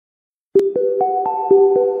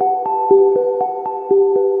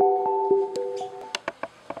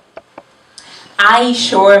I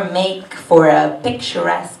sure make for a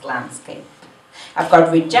picturesque landscape. I've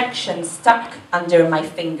got rejection stuck under my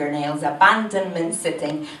fingernails, abandonment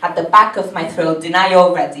sitting at the back of my throat, denial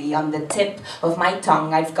already on the tip of my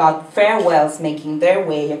tongue. I've got farewells making their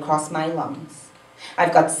way across my lungs.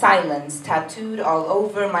 I've got silence tattooed all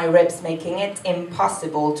over my ribs, making it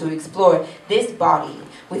impossible to explore this body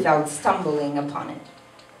without stumbling upon it.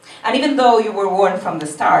 And even though you were warned from the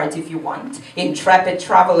start, if you want, intrepid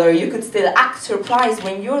traveler, you could still act surprised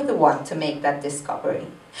when you're the one to make that discovery.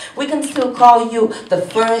 We can still call you the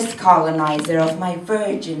first colonizer of my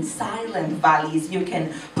virgin silent valleys. You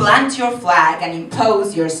can plant your flag and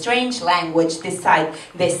impose your strange language, decide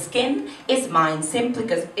this skin is mine simply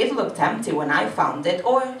because it looked empty when I found it,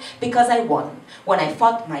 or because I won when I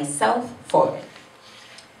fought myself for it.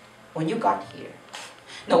 When you got here,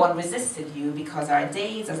 no one resisted you because our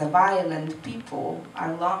days as a violent people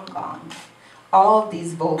are long gone. All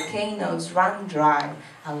these volcanoes ran dry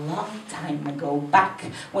a long time ago, back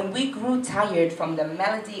when we grew tired from the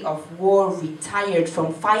melody of war, retired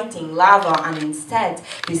from fighting lava, and instead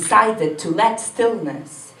decided to let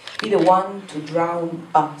stillness be the one to drown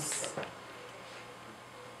us.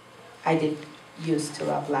 I did used to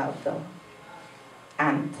love loud though,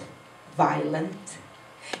 and violent.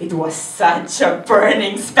 It was such a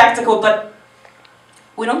burning spectacle, but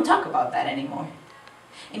we don't talk about that anymore.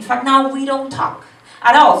 In fact, now we don't talk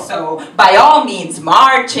at all, so by all means,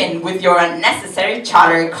 march in with your unnecessary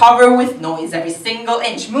chatter, cover with noise every single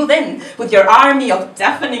inch, move in with your army of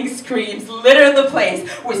deafening screams, litter the place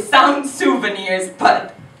with sound souvenirs,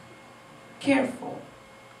 but careful.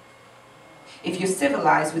 If you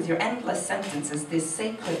civilize with your endless sentences this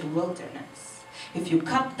sacred wilderness, if you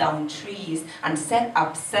cut down trees and set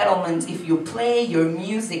up settlements, if you play your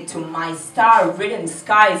music to my star-ridden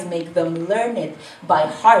skies, make them learn it by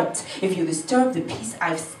heart, if you disturb the peace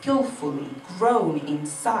I've skillfully grown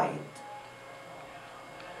inside,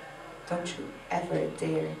 don't you ever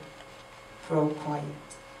dare grow quiet.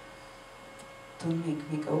 Don't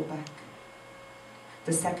make me go back.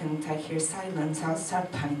 The second I hear silence, I'll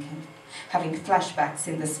start panicking, having flashbacks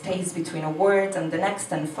in the space between a word and the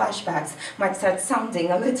next, and flashbacks might start sounding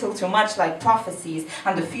a little too much like prophecies,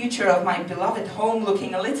 and the future of my beloved home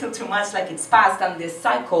looking a little too much like its past, and this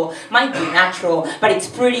cycle might be natural, but it's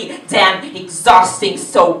pretty damn exhausting,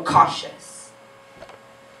 so cautious.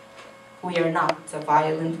 We are not a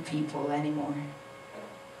violent people anymore,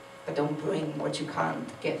 but don't bring what you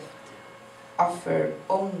can't gift. Offer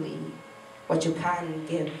only what you can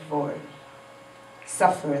give, or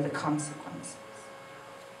suffer the consequences,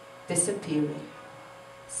 disappearing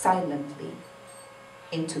silently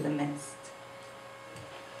into the mist.